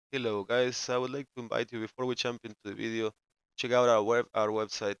Hello guys, I would like to invite you before we jump into the video, check out our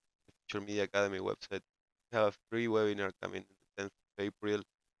website, the Future Media Academy website. We have a free webinar coming on the 10th of April.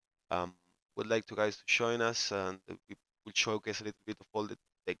 Would like to guys to join us, and we will showcase a little bit of all the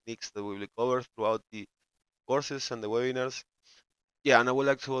techniques that we will cover throughout the courses and the webinars. Yeah, and I would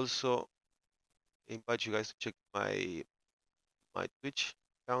like to also invite you guys to check my Twitch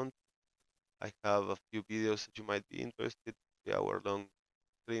account. I have a few videos that you might be interested, 3-hour-long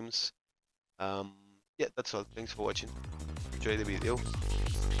streams. Yeah, that's all. Thanks for watching. Enjoy the video.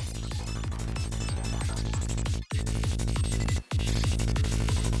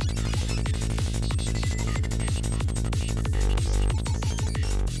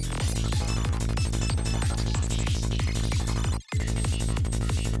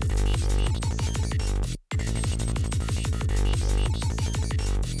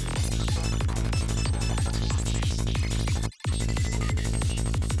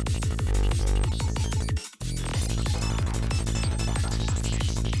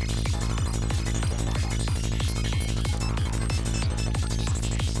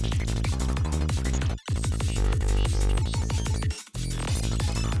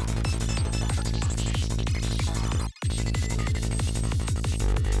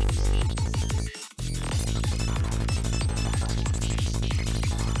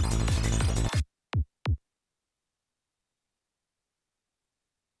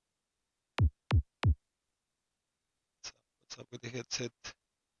 What's up with the headset? What's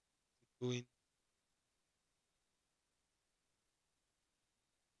it doing?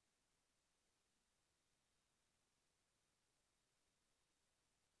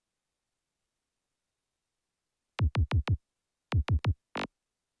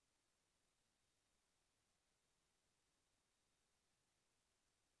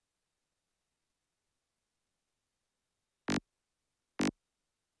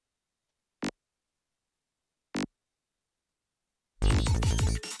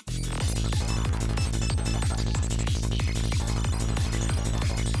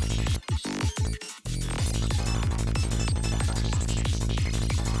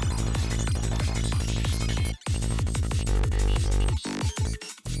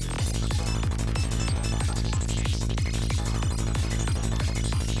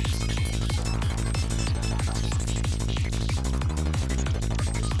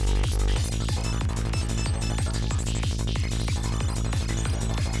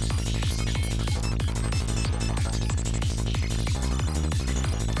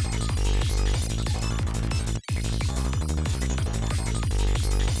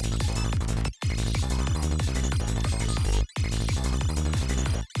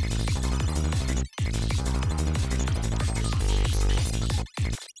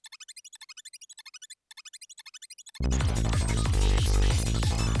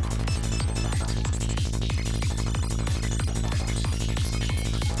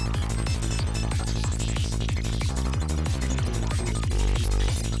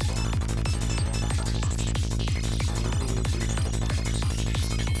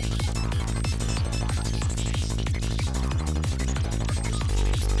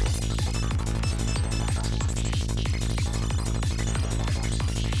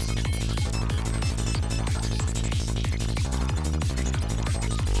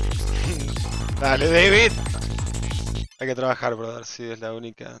 Dale, David. Hay que trabajar, brother. Sí, es la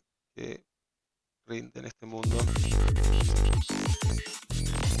única que rinde en este mundo.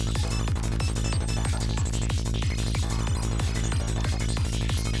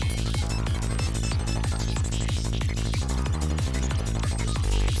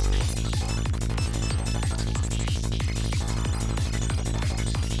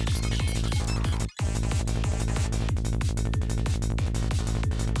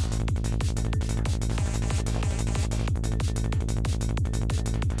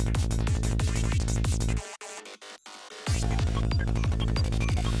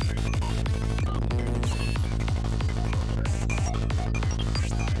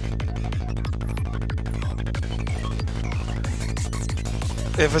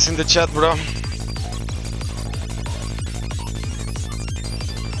 F in the chat, bro.